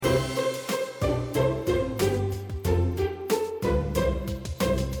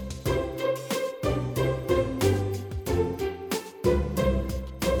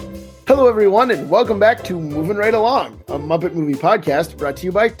Hello, everyone, and welcome back to Movin Right Along, a Muppet Movie Podcast brought to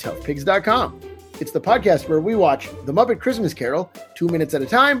you by toughpigs.com. It's the podcast where we watch The Muppet Christmas Carol 2 minutes at a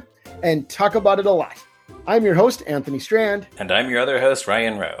time and talk about it a lot. I'm your host, Anthony Strand. And I'm your other host,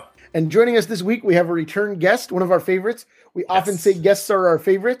 Ryan Roe. And joining us this week, we have a return guest, one of our favorites. We often say guests are our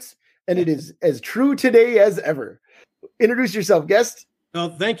favorites, and it is as true today as ever. Introduce yourself, guest.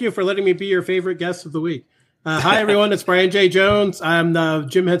 Well, thank you for letting me be your favorite guest of the week. Hi, everyone. It's Brian J. Jones. I'm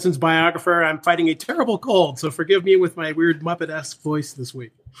Jim Henson's biographer. I'm fighting a terrible cold, so forgive me with my weird Muppet-esque voice this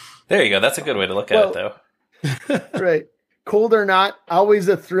week. There you go. That's a good way to look at it, though. Right. Cold or not, always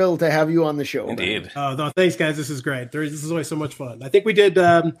a thrill to have you on the show. Indeed. Oh, no, thanks, guys. This is great. This is always so much fun. I think we did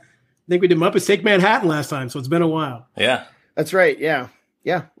Muppets Take Manhattan last time, so it's been a while. Yeah. That's right. Yeah.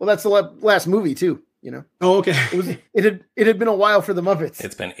 Yeah. Well, that's the last movie, too, you know. Oh, okay. It had been a while for the Muppets.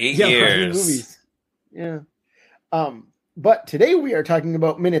 It's been 8 years. Movies. Yeah. But today we are talking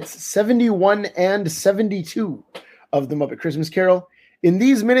about minutes 71 and 72 of The Muppet Christmas Carol. In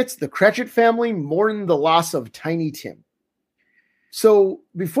these minutes, the Cratchit family mourn the loss of Tiny Tim. So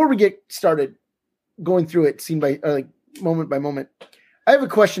before we get started going through it moment by moment, I have a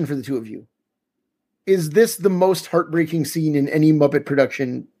question for the two of you. Is this the most heartbreaking scene in any Muppet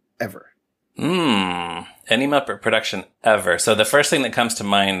production ever? Any Muppet production ever. So the first thing that comes to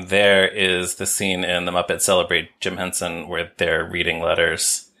mind there is the scene in The Muppet Celebrate Jim Henson where they're reading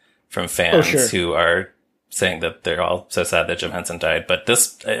letters from fans who are saying that they're all so sad that Jim Henson died. But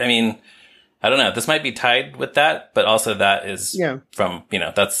this, I mean, I don't know. This might be tied with that, but also that is from,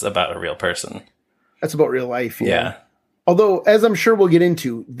 that's about a real person. That's about real life. Yeah. Although, as I'm sure we'll get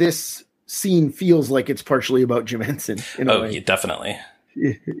into, this scene feels like it's partially about Jim Henson. In a way. Yeah, definitely.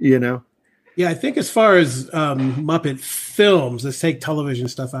 You know? Yeah, I think as far as Muppet films, let's take television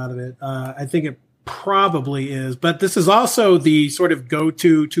stuff out of it. I think it probably is. But this is also the sort of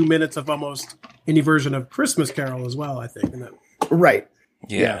go-to 2 minutes of almost any version of Christmas Carol as well, I think. Isn't it? Right.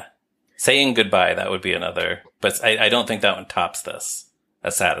 Yeah. Saying goodbye, that would be another. But I don't think that one tops this,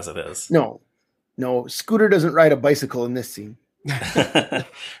 as sad as it is. No, Scooter doesn't ride a bicycle in this scene.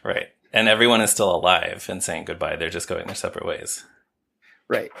 Right. And everyone is still alive and saying goodbye. They're just going their separate ways.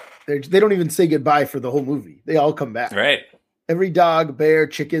 Right. They don't even say goodbye for the whole movie. They all come back. Right. Every dog, bear,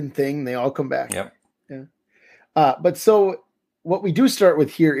 chicken thing, they all come back. Yep. Yeah. But so what we do start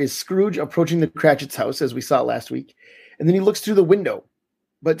with here is Scrooge approaching the Cratchit's house, as we saw last week. And then he looks through the window.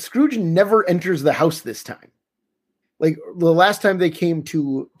 But Scrooge never enters the house this time. Like the last time they came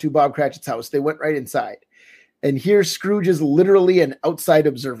to Bob Cratchit's house, they went right inside. And here Scrooge is literally an outside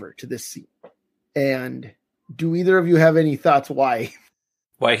observer to this scene. And do either of you have any thoughts why?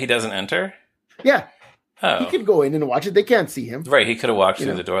 Why he doesn't enter? Yeah. Oh. He could go in and watch it. They can't see him. Right. He could have walked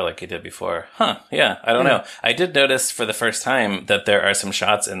through the door like he did before. Huh. Yeah. I don't know. I did notice for the first time that there are some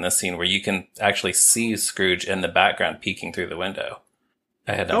shots in this scene where you can actually see Scrooge in the background peeking through the window.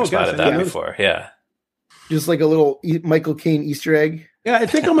 I had never spotted that before. Yeah. Just like a little Michael Caine Easter egg. Yeah, I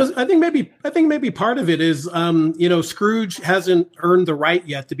think maybe part of it is, Scrooge hasn't earned the right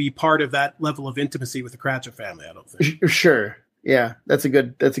yet to be part of that level of intimacy with the Cratchit family. I don't think. Sure. Yeah, that's a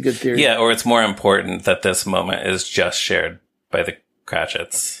good theory. Yeah, or it's more important that this moment is just shared by the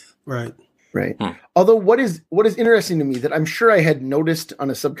Cratchits. Right. Although what is interesting to me that I'm sure I had noticed on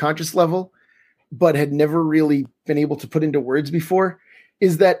a subconscious level, but had never really been able to put into words before,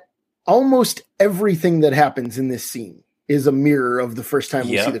 is that almost everything that happens in this scene is a mirror of the first time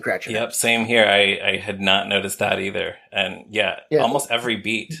we see the Cratchit. Yep, same here. I had not noticed that either. And almost every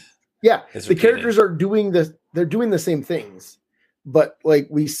beat. Yeah, the characters are doing they're doing the same things, but like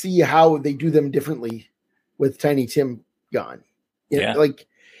we see how they do them differently with Tiny Tim gone.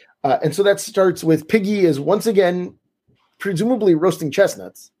 And so that starts with Piggy is once again presumably roasting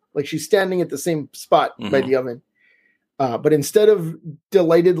chestnuts. Like she's standing at the same spot by the oven. But instead of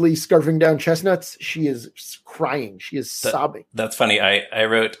delightedly scarfing down chestnuts, she is crying. She is sobbing. That's funny. I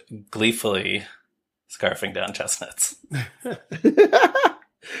wrote gleefully scarfing down chestnuts.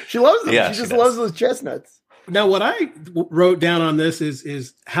 She loves them. Yeah, she just loves those chestnuts. Now, what I wrote down on this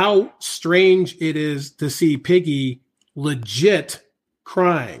is how strange it is to see Piggy legit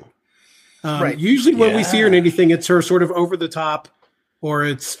crying. Usually when we see her in anything, it's her sort of over the top, or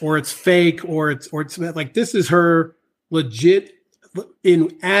it's fake, or it's like this is her legit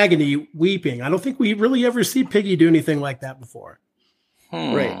in agony weeping. I don't think we really ever see Piggy do anything like that before.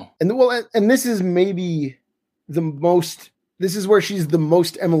 Right. And this is maybe this is where she's the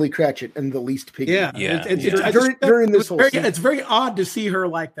most Emily Cratchit and the least Piggy. Yeah. During this whole scene. It's very odd to see her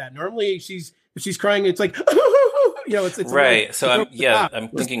like that. Normally if she's crying, it's like, it's right. Like, so I'm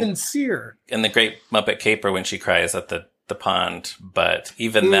thinking sincere. In the Great Muppet Caper when she cries at the the pond, but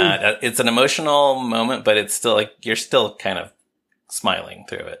even that, it's an emotional moment, but it's still like, you're still kind of smiling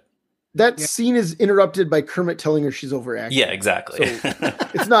through it. That scene is interrupted by Kermit telling her she's overacting. Yeah, exactly. So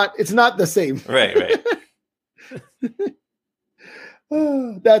it's not the same. Right.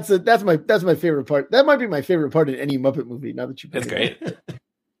 That's my favorite part. That might be my favorite part in any Muppet movie. Now that you put it's great.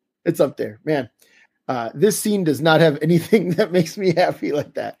 It's up there, man. This scene does not have anything that makes me happy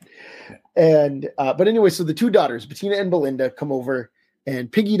like that. And but anyway, so the two daughters, Bettina and Belinda, come over, and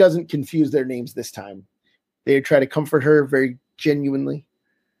Piggy doesn't confuse their names this time. They try to comfort her very genuinely.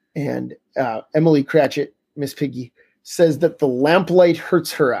 And Emily Cratchit, Miss Piggy, says that the lamplight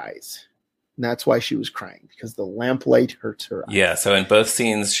hurts her eyes. And that's why she was crying, because the lamplight hurts her eyes. Yeah, so in both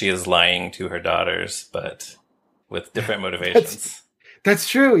scenes, she is lying to her daughters, but with different motivations. That's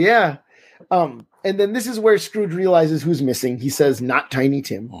true, yeah. And then this is where Scrooge realizes who's missing. He says, not Tiny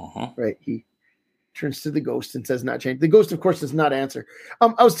Tim. Right? He turns to the ghost and says, not Tiny. The ghost, of course, does not answer.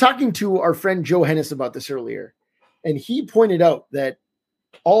 I was talking to our friend Joe Hennis about this earlier, and he pointed out that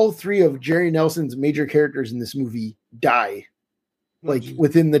all three of Jerry Nelson's major characters in this movie die, like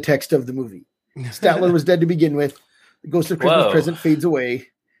within the text of the movie. Statler was dead to begin with. The Ghost of Christmas Present fades away,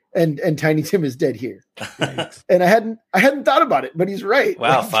 and Tiny Tim is dead here. And I hadn't thought about it, but he's right.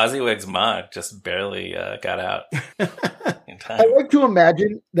 Wow, Fozziwig's ma just barely got out in time. I like to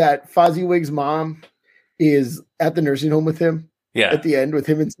imagine that Fozziwig's mom is at the nursing home with him. Yeah, at the end with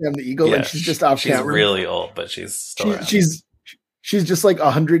him and Sam the Eagle, and she's just off camera. She's really old, but she's still around. She's just like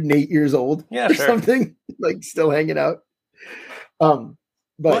 108 years old, or something, like still hanging out.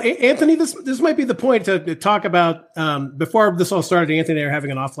 But Anthony, this might be the point to talk about. Before this all started, Anthony and I are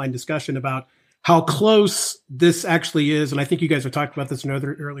having an offline discussion about how close this actually is, and I think you guys have talked about this in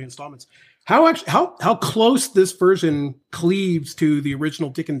other early installments. How close this version cleaves to the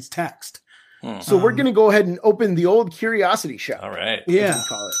original Dickens text. So we're going to go ahead and open the old curiosity shop. All right, yeah.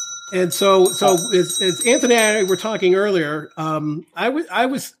 Call it. And so as Anthony and I were talking earlier, I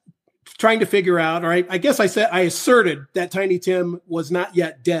was trying to figure out, or I guess I asserted that Tiny Tim was not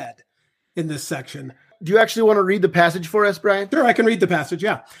yet dead in this section. Do you actually want to read the passage for us, Brian? Sure, I can read the passage,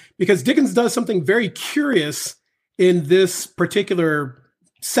 yeah. Because Dickens does something very curious in this particular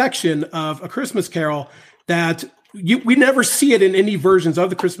section of A Christmas Carol that we never see it in any versions of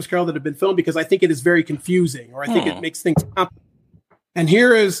the Christmas Carol that have been filmed, because I think it is very confusing, or I think it makes things complicated. And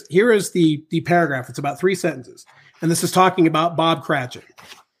here is the paragraph. It's about 3 sentences. And this is talking about Bob Cratchit.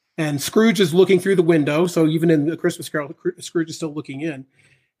 And Scrooge is looking through the window. So even in the Christmas Carol, Scrooge is still looking in.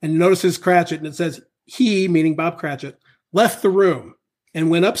 And notices Cratchit, and it says, he, meaning Bob Cratchit, left the room and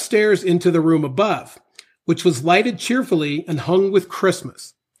went upstairs into the room above, which was lighted cheerfully and hung with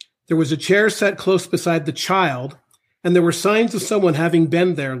Christmas. There was a chair set close beside the child, and there were signs of someone having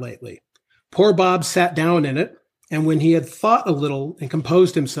been there lately. Poor Bob sat down in it, and when he had thought a little and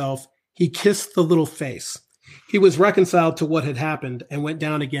composed himself, he kissed the little face. He was reconciled to what had happened and went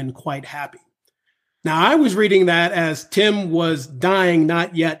down again quite happy. Now, I was reading that as Tim was dying,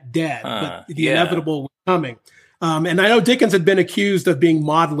 not yet dead, but the inevitable was coming. And I know Dickens had been accused of being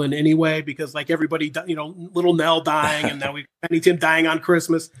maudlin anyway, because like everybody, little Nell dying, and now we Tiny Tim dying on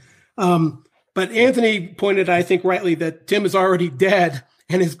Christmas. But Anthony pointed, I think rightly, that Tim is already dead,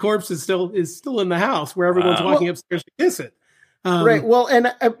 and his corpse is still in the house where everyone's walking upstairs to kiss it. Right. Well,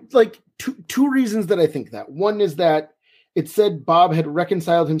 and like two reasons that I think that. One is that it said Bob had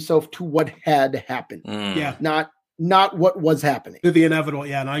reconciled himself to what had happened. Yeah. Not what was happening. To the inevitable.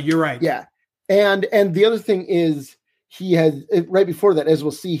 Yeah, no, you're right. Yeah. And the other thing is he has, right before that, as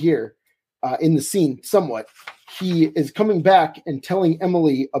we'll see here in the scene somewhat, he is coming back and telling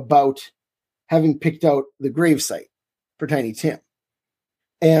Emily about having picked out the gravesite for Tiny Tim.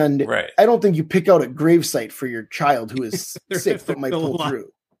 And I don't think you pick out a gravesite for your child who is sick that might pull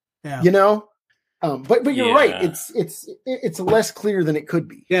through. Yeah. But you're right. It's less clear than it could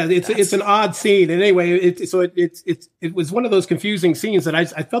be. Yeah, it's an odd scene. And anyway, it was one of those confusing scenes that I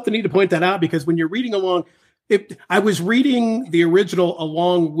felt the need to point that out, because when you're reading along, I was reading the original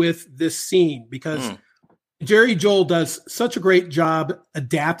along with this scene, because Jerry Joel does such a great job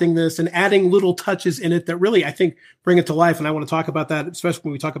adapting this and adding little touches in it that really, I think, bring it to life. And I want to talk about that, especially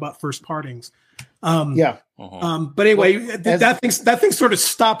when we talk about first partings. But anyway, that thing sort of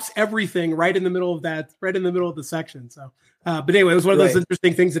stops everything right in the middle of the section. So, but anyway, it was one of those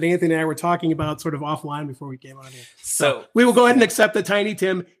interesting things that Anthony and I were talking about sort of offline before we came on here. So we will go ahead and accept that Tiny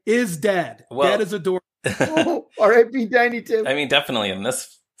Tim is dead. Dead as a door. R.I.P. Tiny Tim. I mean, definitely in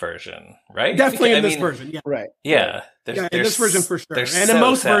this version, right? Definitely in this version. Yeah. Right. Yeah. In this version for sure. And in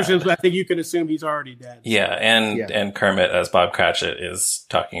most versions, I think you can assume he's already dead. Yeah. And Kermit as Bob Cratchit is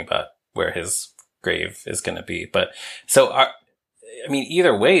talking about where his grave is going to be. But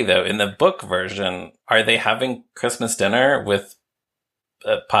either way, though, in the book version, are they having Christmas dinner with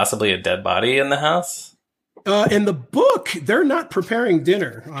possibly a dead body in the house? In the book, they're not preparing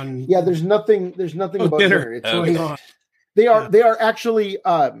dinner on. Yeah, there's nothing about dinner. It's going on. They are actually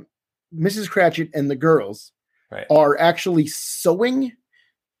Mrs. Cratchit and the girls are actually sewing.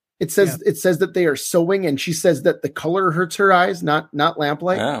 It says that they are sewing, and she says that the color hurts her eyes, not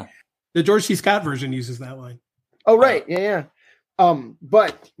lamplight. Oh. The George C. Scott version uses that line. Oh, right. Yeah.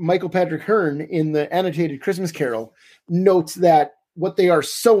 But Michael Patrick Hearn in the annotated Christmas Carol notes that what they are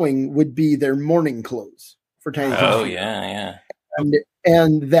sewing would be their mourning clothes for Tiny Tim. Oh, yeah.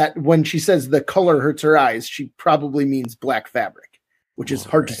 And that when she says the color hurts her eyes, she probably means black fabric, which is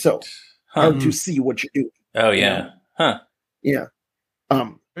hard to sew, hard to see what you're doing. Oh, yeah. Huh. Yeah.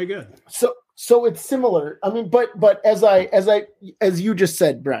 Very good. So it's similar. I mean, but as you just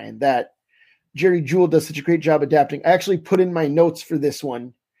said, Brian, that Jerry Jewell does such a great job adapting. I actually put in my notes for this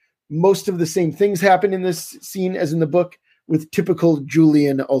one. Most of the same things happen in this scene as in the book, with typical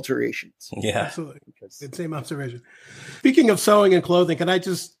Julian alterations. Yeah, absolutely. Same observation. Speaking of sewing and clothing, can I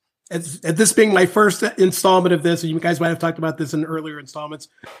just, at this being my first installment of this, and you guys might have talked about this in earlier installments,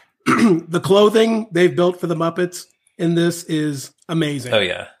 the clothing they've built for the Muppets in this is amazing. Oh,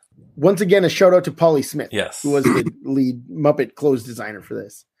 yeah. Once again, a shout out to Polly Smith, yes, who was the lead Muppet clothes designer for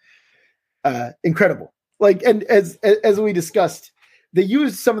this. Incredible. Like, and as we discussed, they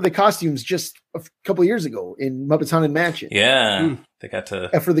used some of the costumes just a couple of years ago in Muppet's Haunted Mansion. Yeah, they got to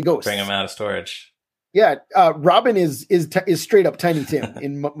for the ghosts. Bring them out of storage. Yeah, Robin is straight up Tiny Tim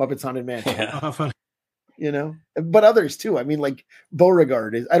in Muppet's Haunted Mansion. Yeah. Oh, funny. You know, but others too. I mean, like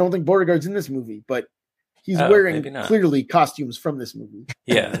Beauregard is. I don't think Beauregard's in this movie, but he's wearing clearly costumes from this movie.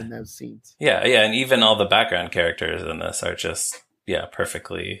 Yeah, in those scenes. Yeah, and even all the background characters in this are just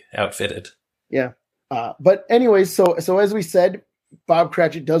perfectly outfitted. Yeah, but anyways, so as we said, Bob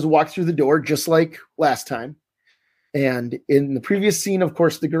Cratchit does walk through the door just like last time. And in the previous scene, of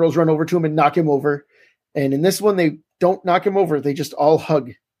course, the girls run over to him and knock him over. And in this one, they don't knock him over. They just all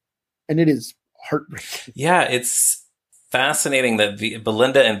hug. And it is heartbreaking. Yeah, it's fascinating that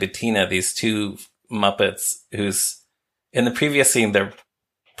Belinda and Bettina, these two Muppets, whose in the previous scene, their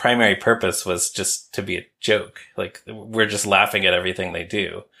primary purpose was just to be a joke. Like, we're just laughing at everything they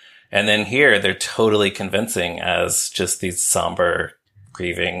do. And then here, they're totally convincing as just these somber,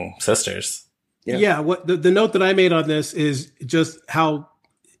 grieving sisters. Yeah. What the note that I made on this is just how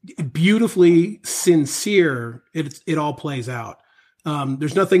beautifully sincere it all plays out.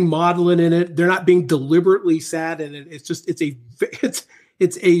 There's nothing maudlin in it. They're not being deliberately sad in it. It's just it's a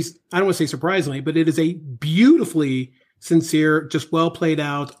I don't want to say surprisingly, but it is a beautifully sincere, just well played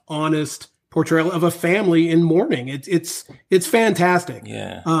out, honest portrayal of a family in mourning. It's fantastic.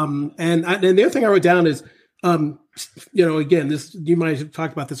 Yeah. And the other thing I wrote down is, again, this, you might have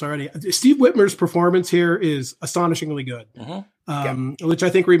talked about this already. Steve Whitmer's performance here is astonishingly good, which I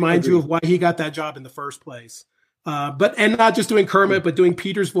think reminds you of why he got that job in the first place. And not just doing Kermit, but doing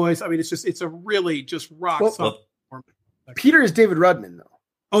Peter's voice. I mean, it's a really just rock solid performance. Peter is David Rudman, though.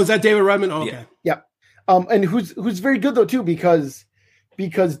 Oh, is that David Rudman? Oh, okay. Yeah. And who's very good though too, because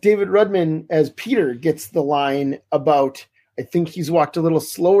David Rudman as Peter gets the line about, I think he's walked a little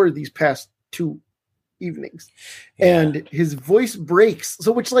slower these past 2 evenings, and his voice breaks.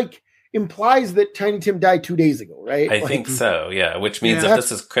 So which like implies that Tiny Tim died 2 days ago, right? I think so. Yeah. Which means if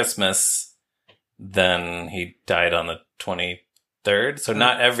this is Christmas, then he died on the 23rd. So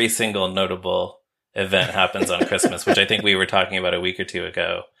not every single notable event happens on Christmas, which I think we were talking about a week or two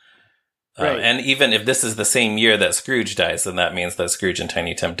ago. Right. And even if this is the same year that Scrooge dies, then that means that Scrooge and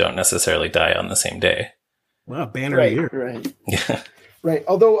Tiny Tim don't necessarily die on the same day. Wow, banner year. Right. Yeah. Right.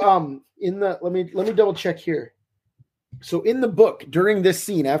 Although, let me double check here. So in the book, during this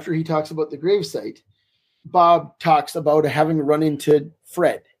scene, after he talks about the gravesite, Bob talks about having run into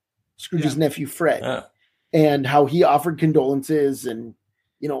Fred, Scrooge's nephew Fred, and how he offered condolences and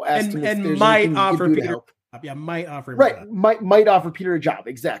asked him if there's anything he could do to help. Yeah, might offer him a job. Might offer Peter a job.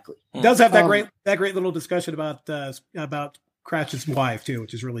 Exactly. It does have that great little discussion about Cratchit's wife too,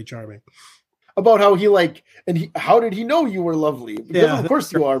 which is really charming. About how how did he know you were lovely? Because of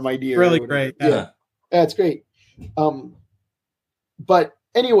course you are, my dear. Really great. Yeah, that's great. But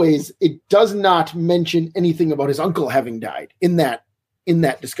anyways, it does not mention anything about his uncle having died in that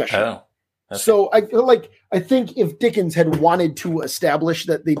discussion. Oh. Okay. So I think if Dickens had wanted to establish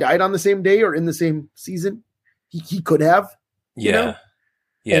that they died on the same day or in the same season, he could have. Yeah.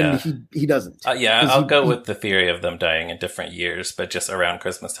 And he doesn't. I'll go with the theory of them dying in different years, but just around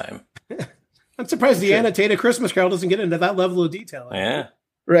Christmas time. I'm surprised the annotated Christmas Carol doesn't get into that level of detail. Yeah.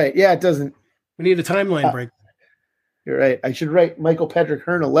 Right. Yeah, it doesn't. We need a timeline break. You're right. I should write Michael Patrick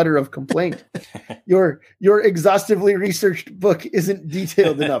Hearn a letter of complaint. Your exhaustively researched book isn't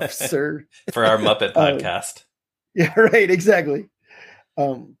detailed enough, sir. For our Muppet podcast. Yeah, right. Exactly.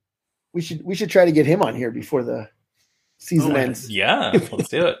 We should try to get him on here before the season ends. Yeah, let's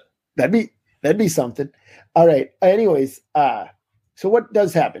do it. That'd be something. All right. Anyways, so what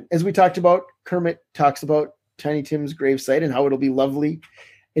does happen? As we talked about, Kermit talks about Tiny Tim's gravesite and how it'll be lovely.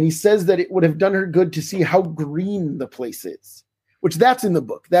 And he says that it would have done her good to see how green the place is, which that's in the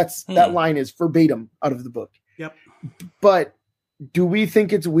book. That line is verbatim out of the book. Yep. But do we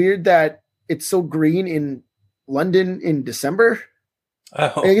think it's weird that it's so green in London in December?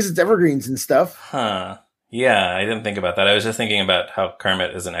 Oh. I guess it's evergreens and stuff. Huh. Yeah, I didn't think about that. I was just thinking about how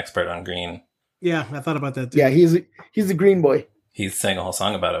Kermit is an expert on green. Yeah, I thought about that too. Yeah, he's a green boy. He sang a whole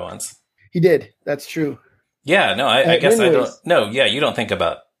song about it once. He did. That's true. Yeah, no, I guess anyways, I don't. No, yeah, you don't think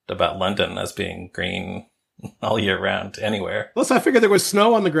about London as being green all year round anywhere. Plus, I figured there was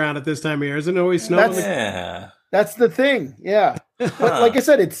snow on the ground at this time of year. Isn't it always snow? That's the thing. Yeah, but like I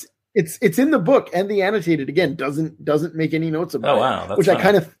said, it's in the book, and the annotated again doesn't make any notes about it. Oh wow, that's which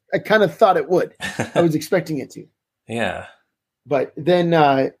funny. I kind of thought it would. I was expecting it to. Yeah, but then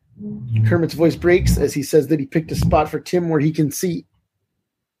Kermit's voice breaks as he says that he picked a spot for Tim where he can see.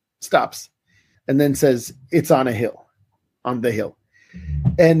 Stops. And then says, it's on the hill.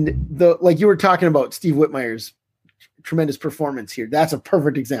 And like you were talking about Steve Whitmire's tremendous performance here. That's a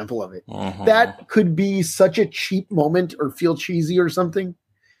perfect example of it. Mm-hmm. That could be such a cheap moment or feel cheesy or something.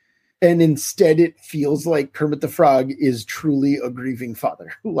 And instead it feels like Kermit the Frog is truly a grieving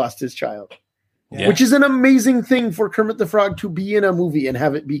father who lost his child, which is an amazing thing for Kermit the Frog to be in a movie and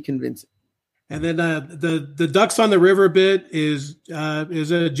have it be convincing. And then the Ducks on the River bit is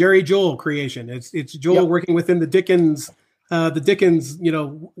a Jerry Joel creation. It's Joel working within the Dickens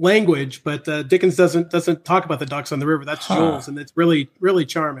language, but Dickens doesn't talk about the ducks on the river. That's Joel's, and it's really, really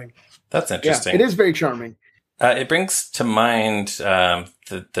charming. That's interesting. Yeah, it is very charming. It brings to mind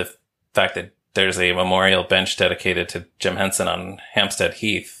the fact that there's a memorial bench dedicated to Jim Henson on Hampstead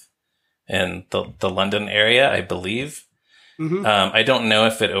Heath in the London area, I believe. Mm-hmm. I don't know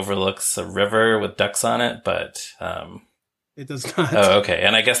if it overlooks a river with ducks on it, but it does not. Oh, okay.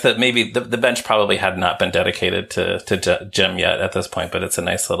 And I guess that maybe the bench probably had not been dedicated to Jim yet at this point, but it's a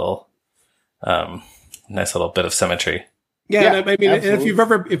nice little bit of symmetry. Yeah, I mean, if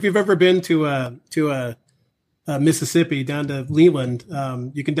you've ever been to Mississippi down to Leland,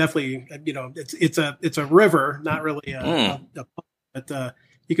 you can definitely, it's a river, not really but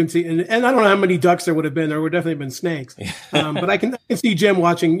you can see, and I don't know how many ducks there would have been. There would definitely have been snakes, but I can see Jim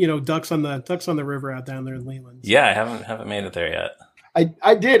watching, ducks on the river out down there in Leland. Yeah, I haven't made it there yet.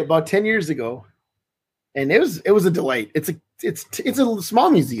 I did about 10 years ago, and it was a delight. It's a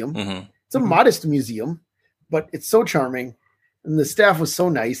small museum. Mm-hmm. It's a modest museum, but it's so charming, and the staff was so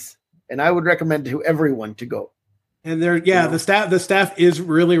nice, and I would recommend to everyone to go. And the staff is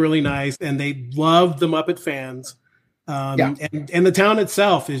really, really nice, and they love the Muppet fans. And the town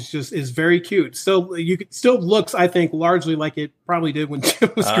itself is very cute. Still looks, I think, largely like it probably did when Jim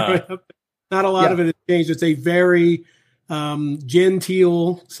was growing up. Not a lot of it has changed. It's a very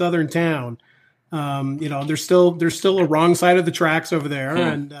genteel southern town. There's still a wrong side of the tracks over there,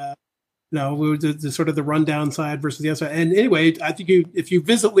 and the sort of the rundown side versus the other side. And anyway, I think if you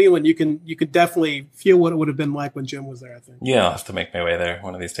visit Leland, you can definitely feel what it would have been like when Jim was there. I think. Yeah, I'll have to make my way there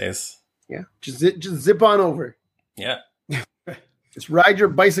one of these days. Yeah, just zip on over. Yeah. Just ride your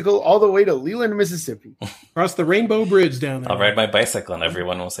bicycle all the way to Leland, Mississippi. Across the Rainbow Bridge down there. I'll ride my bicycle and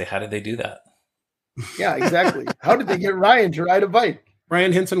everyone will say, how did they do that? Yeah, exactly. How did they get Ryan to ride a bike?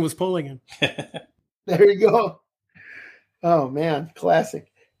 Ryan Henson was pulling him. There you go. Oh, man. Classic.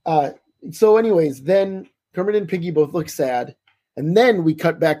 So anyways, then Kermit and Piggy both look sad. And then we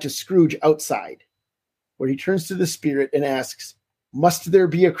cut back to Scrooge outside, where he turns to the spirit and asks, must there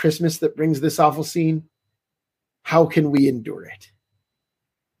be a Christmas that brings this awful scene? How can we endure it?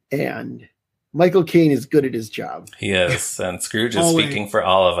 And Michael Caine is good at his job. He is. And Scrooge is speaking for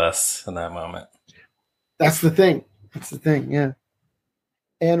all of us in that moment. That's the thing. Yeah.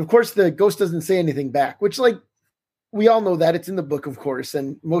 And of course, the ghost doesn't say anything back, which, like, we all know that. It's in the book, of course.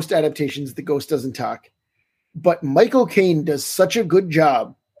 And most adaptations, the ghost doesn't talk. But Michael Caine does such a good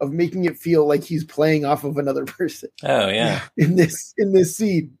job of making it feel like he's playing off of another person. Oh, yeah. In this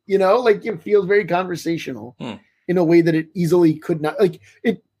scene, like it feels very conversational. In a way that it easily could not. Like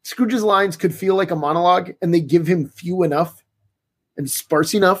Scrooge's lines could feel like a monologue, and they give him few enough and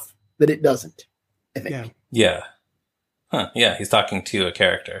sparse enough that it doesn't, I think. Yeah. Huh. Yeah, he's talking to a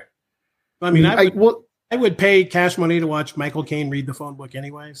character. I mean, I would pay cash money to watch Michael Caine read the phone book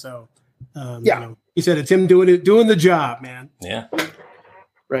anyway, so He said it's him doing the job, man. Yeah.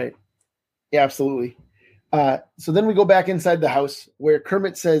 Right. Yeah, absolutely. So then we go back inside the house where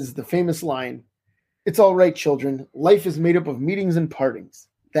Kermit says the famous line, "It's all right, children. Life is made up of meetings and partings.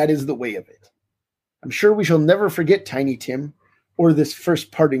 That is the way of it. I'm sure we shall never forget Tiny Tim or this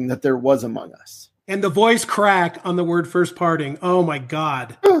first parting that there was among us." And the voice crack on the word first parting. Oh my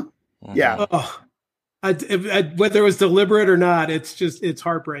God. Yeah. Oh, whether it was deliberate or not, it's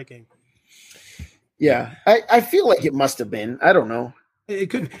heartbreaking. Yeah. I feel like it must have been. I don't know. It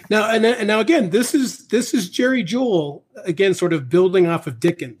could now again. This is Jerry Joel again, sort of building off of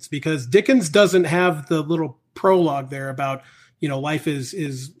Dickens, because Dickens doesn't have the little prologue there about life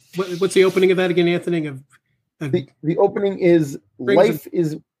is what's the opening of that again, Anthony? The opening is life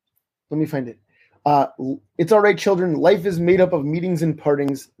is. Let me find it. It's all right, children. Life is made up of meetings and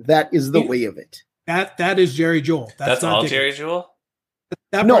partings. That is the way of it. That is Jerry Joel. That's not all Dickens. Jerry Joel.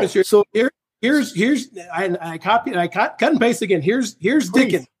 That part is Jerry. So Here's I copied. I cut and paste again. Here's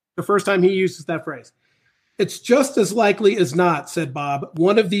Dickens. The first time he uses that phrase. "It's just as likely as not," said Bob,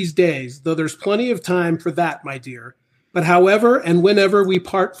 "one of these days, though there's plenty of time for that, my dear. But however and whenever we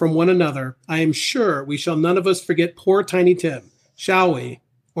part from one another, I am sure we shall none of us forget poor Tiny Tim, shall we?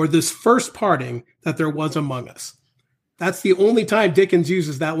 Or this first parting that there was among us." That's the only time Dickens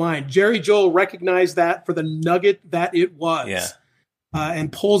uses that line. Jerry Joel recognized that for the nugget that it was. Yeah.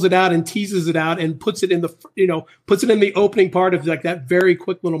 And pulls it out and teases it out and puts it in the opening part of like that very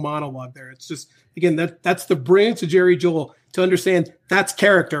quick little monologue there. It's just, again, that's the brilliance of Jerry Joel, to understand that's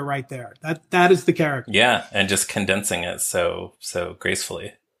character right there. That is the character. Yeah. And just condensing it so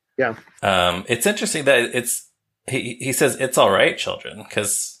gracefully. Yeah. It's interesting that he says it's all right, children,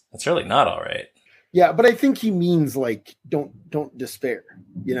 because it's really not all right. Yeah. But I think he means like, don't despair.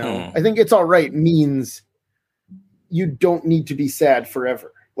 I think it's all right means you don't need to be sad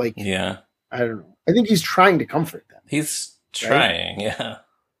forever. Like, yeah, I don't know. I think he's trying to comfort them. He's trying. Right? Yeah.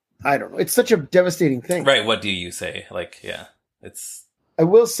 I don't know. It's such a devastating thing. Right. What do you say? Like, yeah, I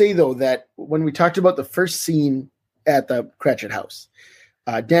will say though, that when we talked about the first scene at the Cratchit house,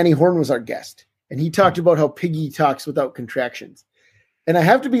 Danny Horn was our guest, and he talked about how Piggy talks without contractions. And I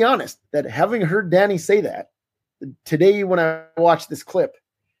have to be honest that having heard Danny say that today, when I watched this clip,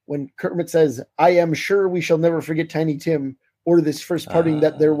 when Kermit says, "I am sure we shall never forget Tiny Tim or this first parting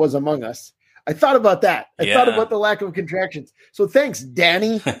that there was among us," I thought about that. I thought about the lack of contractions. So thanks,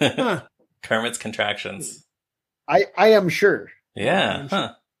 Danny. Kermit's contractions. I am sure. Yeah.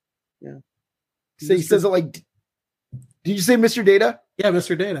 Huh. Yeah. So he says it like, did you say Mr. Data? Yeah,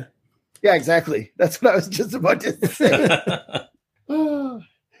 Mr. Data. Yeah, exactly. That's what I was just about to say.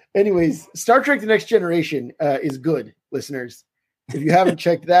 Anyways, Star Trek The Next Generation is good, listeners. If you haven't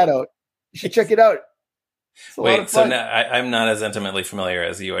checked that out, you should check it out. Wait, so now I'm not as intimately familiar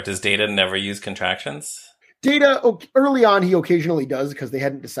as you are. Does Data never use contractions? Data, early on, he occasionally does because they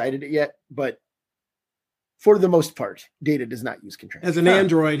hadn't decided it yet. But for the most part, Data does not use contractions. As an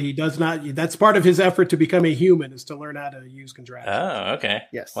android, he does not. That's part of his effort to become a human, is to learn how to use contractions. Oh, okay.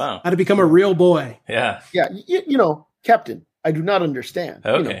 Yes. Wow. How to become a real boy. Yeah. Yeah. Captain, I do not understand.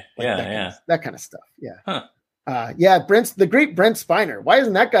 Okay. That kind of stuff. Yeah. Huh. The great Brent Spiner. Why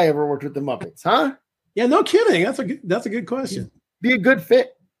hasn't that guy ever worked with the Muppets? Huh? Yeah, no kidding. That's a good question. Be a good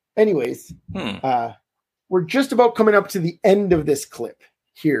fit. Anyways, we're just about coming up to the end of this clip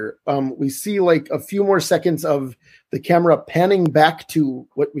here. We see like a few more seconds of the camera panning back to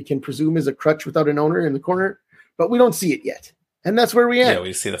what we can presume is a crutch without an owner in the corner, but we don't see it yet. And that's where we end. Yeah,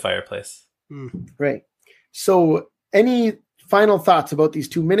 we see the fireplace. Right. So any final thoughts about these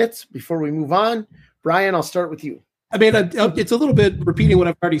 2 minutes before we move on? Brian, I'll start with you. I mean, it's a little bit repeating what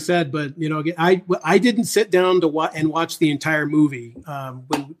I've already said, but I didn't sit down to watch the entire movie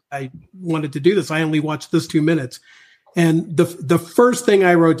when I wanted to do this. I only watched this 2 minutes, and the first thing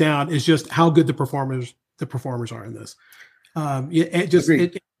I wrote down is just how good the performers are in this.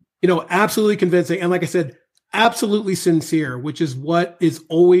 Absolutely convincing, and like I said, absolutely sincere, which is what is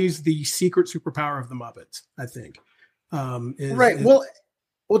always the secret superpower of the Muppets, I think. And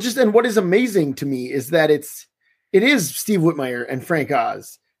what is amazing to me is that it is Steve Whitmire and Frank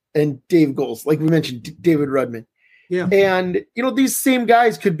Oz and Dave Goelz, like we mentioned, David Rudman. Yeah. And, these same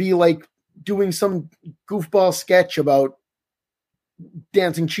guys could be like doing some goofball sketch about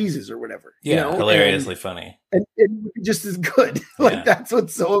dancing cheeses or whatever. Yeah. Hilariously funny. And just as good. That's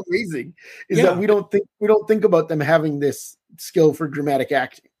what's so amazing is that we don't think about them having this skill for dramatic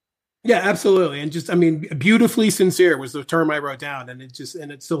acting. Yeah, absolutely. And just, I mean, beautifully sincere was the term I wrote down, and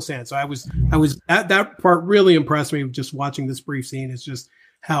it still stands. So I was that part really impressed me just watching this brief scene. It's just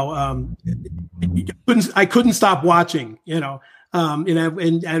how I couldn't stop watching,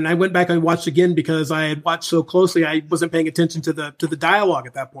 And I went back and watched again because I had watched so closely. I wasn't paying attention to the dialogue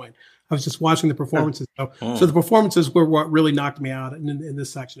at that point. I was just watching the performances. So the performances were what really knocked me out in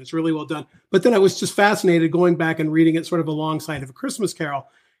this section. It's really well done. But then I was just fascinated going back and reading it sort of alongside of A Christmas Carol,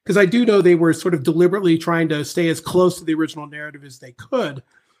 because I do know they were sort of deliberately trying to stay as close to the original narrative as they could.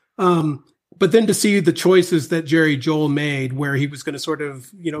 But then to see the choices that Jerry Joel made, where he was going to sort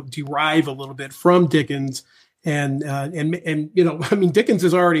of, derive a little bit from Dickens, and Dickens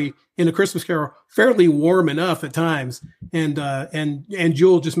is already in A Christmas Carol fairly warm enough at times, and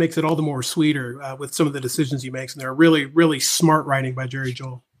Joel just makes it all the more sweeter with some of the decisions he makes, and they're really, really smart writing by Jerry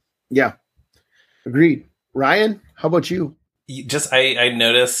Joel. Yeah, agreed. Ryan, how about you? I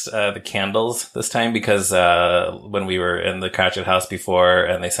noticed the candles this time because when we were in the Cratchit house before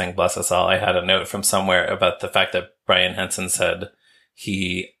and they sang Bless Us All, I had a note from somewhere about the fact that Brian Henson said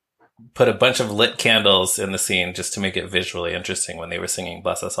he put a bunch of lit candles in the scene just to make it visually interesting when they were singing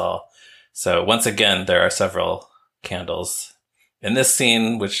Bless Us All. So once again, there are several candles in this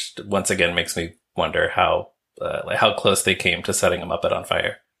scene, which once again makes me wonder how close they came to setting a Muppet on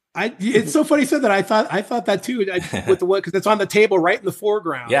fire. It's so funny you said that. I thought that too with the because it's on the table right in the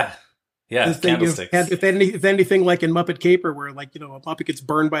foreground. Yeah, candlesticks. If anything like in Muppet Caper, where a Muppet gets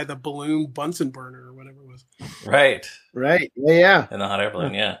burned by the balloon Bunsen burner or whatever it was. Right. Yeah. In the hot air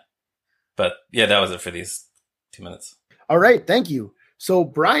balloon, yeah. But yeah, that was it for these 2 minutes. All right, thank you. So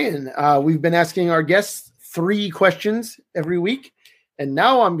Brian, we've been asking our guests 3 questions every week, and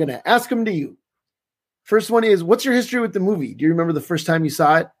now I'm going to ask them to you. First one is, what's your history with the movie? Do you remember the first time you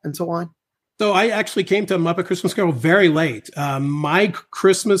saw it and so on? So I actually came to Muppet Christmas Carol very late. My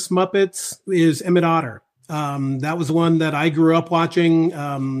Christmas Muppets is Emmett Otter. That was one that I grew up watching.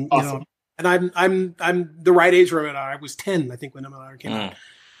 Awesome. And I'm the right age for Emmett Otter. I was 10, I think, when Emmett Otter came out.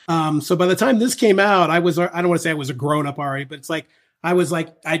 So by the time this came out, I don't want to say I was a grown up already, but it's like I was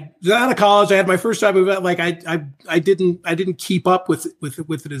out of college. I had my first job. I didn't keep up with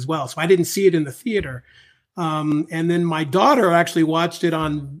it as well, so I didn't see it in the theater. And then my daughter actually watched it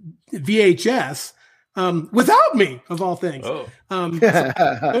on VHS without me, of all things. So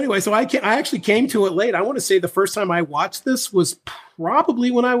I actually came to it late. I want to say the first time I watched this was probably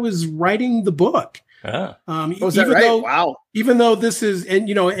when I was writing the book. Was that right? Wow. Even though this is,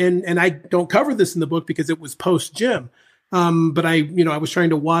 and I don't cover this in the book because it was post Jim. But I was trying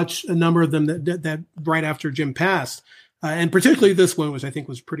to watch a number of them that right after Jim passed, and particularly this one, which I think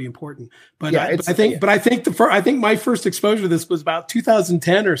was pretty important. But I think my first exposure to this was about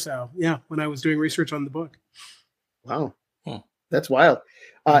 2010 or so. Yeah, when I was doing research on the book. Wow, that's wild.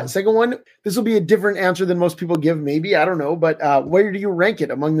 Second one, this will be a different answer than most people give. Maybe, I don't know, but where do you rank it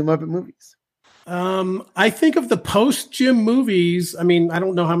among the Muppet movies? I think of the post Jim movies. I mean, I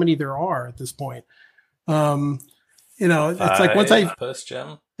don't know how many there are at this point. It's like once post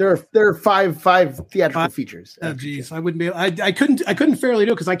Jim. There are five theatrical features. Oh geez, I wouldn't be. I couldn't fairly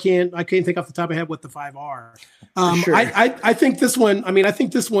do it because I can't think off the top of my head what the 5 are. Sure. I think this one. I mean, I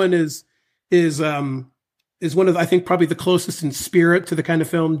think this one is one of I think probably the closest in spirit to the kind of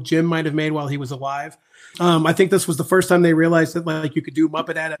film Jim might have made while he was alive. I think this was the first time they realized that you could do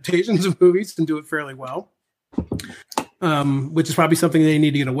Muppet adaptations of movies and do it fairly well. Which is probably something they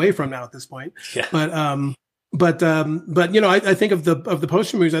need to get away from now at this point. Yeah. But I think of the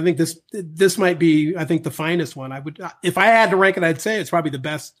post movies, I think this might be, I think, the finest one. I would, if I had to rank it, I'd say it's probably the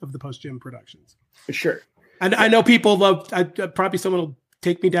best of the post Jim productions. For sure. And I know people love. Probably someone will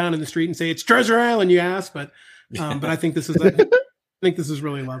take me down in the street and say it's Treasure Island, you asked, but I think this is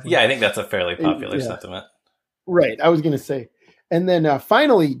really lovely. Yeah, I think that's a fairly popular sentiment. Right. I was going to say. And then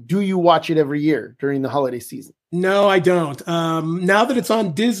finally, do you watch it every year during the holiday season? No, I don't. Now that it's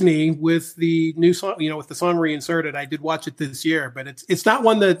on Disney with the new song, with the song reinserted, I did watch it this year, but it's not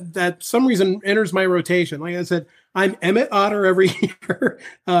one that some reason enters my rotation. Like I said, I'm Emmett Otter every year.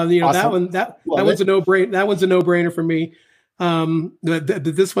 Awesome. That one's a no-brainer. That one's a no-brainer for me.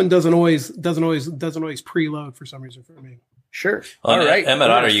 This one doesn't always preload for some reason for me. Sure. Well, all right. Emmett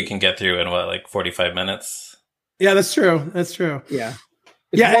Otter you can get through in 45 minutes. Yeah, that's true. Yeah.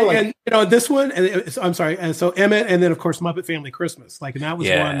 And this one, I'm sorry. And so Emmett, and then of course Muppet Family Christmas, and that was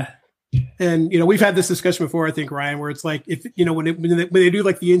one. And we've had this discussion before, I think, Ryan, where it's like if when they do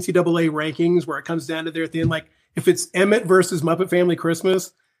like the NCAA rankings, where it comes down to there at the end, like if it's Emmett versus Muppet Family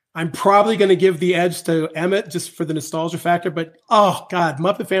Christmas, I'm probably going to give the edge to Emmett just for the nostalgia factor. But oh God,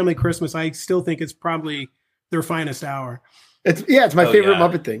 Muppet Family Christmas, I still think it's probably their finest hour. It's my favorite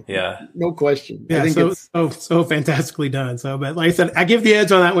Muppet thing. Yeah. No question. Yeah, I think so fantastically done. So, but like I said, I give the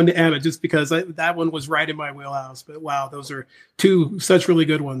edge on that one to Emmett just because that one was right in my wheelhouse. But wow, those are 2 such really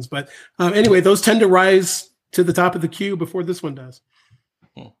good ones. But anyway, those tend to rise to the top of the queue before this one does.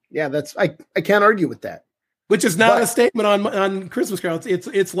 Yeah, I can't argue with that. Which is not a statement on Christmas Carol.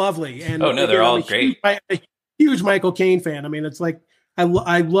 It's lovely. And they're all great. I'm a huge Michael Caine fan. I mean, it's like I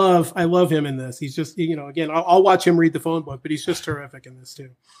love him in this. He's just, again, I'll watch him read the phone book, but he's just terrific in this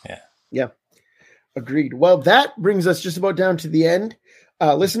too. Yeah. Agreed. Well, that brings us just about down to the end.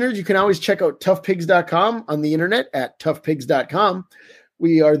 Listeners, you can always check out toughpigs.com on the internet at toughpigs.com.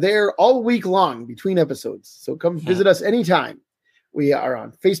 We are there all week long between episodes. So come visit us anytime. We are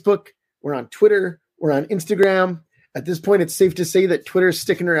on Facebook. We're on Twitter. We're on Instagram. At this point, it's safe to say that Twitter's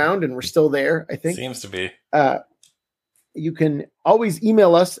sticking around and we're still there, I think. Seems to be. You can always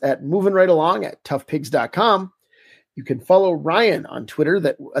email us at movinrightalong@toughpigs.com. You can follow Ryan on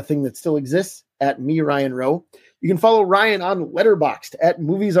Twitter, a thing that still exists, at me, Ryan Roe. You can follow Ryan on Letterboxd at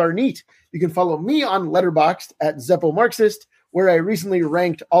Movies Are Neat. You can follow me on Letterboxd at Zeppo Marxist, where I recently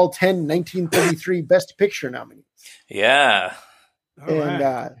ranked all 10 1933 Best Picture nominees. Yeah.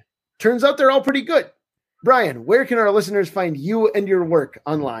 Turns out they're all pretty good. Brian, where can our listeners find you and your work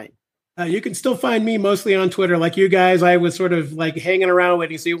online? You can still find me mostly on Twitter. Like you guys, I was sort of like hanging around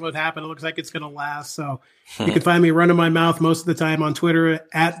waiting to see what would happen. It looks like it's going to last. So you can find me running my mouth most of the time on Twitter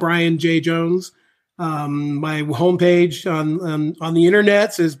at Brian J. Jones. My homepage on the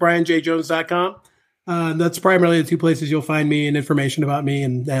internet is brianjjones.com. That's primarily the two places you'll find me and information about me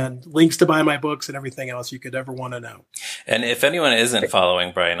and links to buy my books and everything else you could ever want to know. And if anyone isn't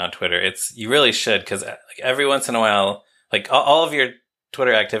following Brian on Twitter, you really should, because every once in a while, all of your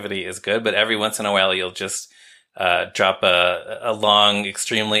Twitter activity is good, but every once in a while you'll just drop a long,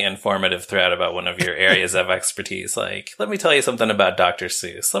 extremely informative thread about one of your areas of expertise. Like, let me tell you something about Dr.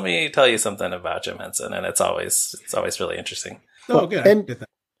 Seuss. Let me tell you something about Jim Henson. And it's always really interesting. Oh, good.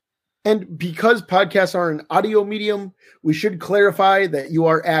 And because podcasts are an audio medium, we should clarify that you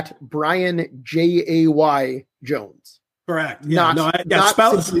are at Brian Jay Jones. Correct. Yeah,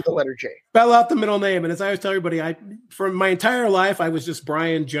 not simply the letter J. Spell out the middle name. And as I always tell everybody, for my entire life, I was just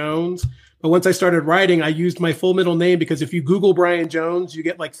Brian Jones. But once I started writing, I used my full middle name because if you Google Brian Jones, you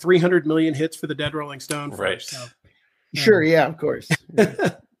get like 300 million hits for the Dead Rolling Stone. Right. So, sure. Yeah, of course.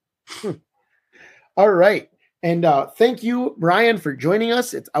 All right. And thank you, Brian, for joining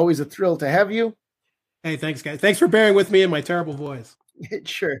us. It's always a thrill to have you. Hey, thanks, guys. Thanks for bearing with me and my terrible voice.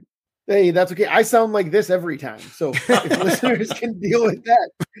 Sure. Hey, that's okay. I sound like this every time. So if listeners can deal with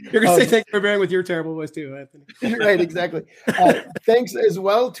that. You're going to say thanks for bearing with your terrible voice too, Anthony. Right, exactly. Thanks as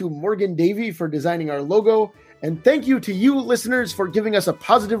well to Morgan Davy for designing our logo. And thank you to you listeners for giving us a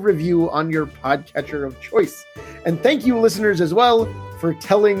positive review on your podcatcher of choice. And thank you listeners as well for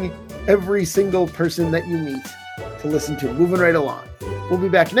telling every single person that you meet to listen to Movin Right Along. We'll be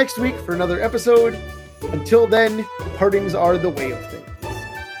back next week for another episode. Until then, partings are the way of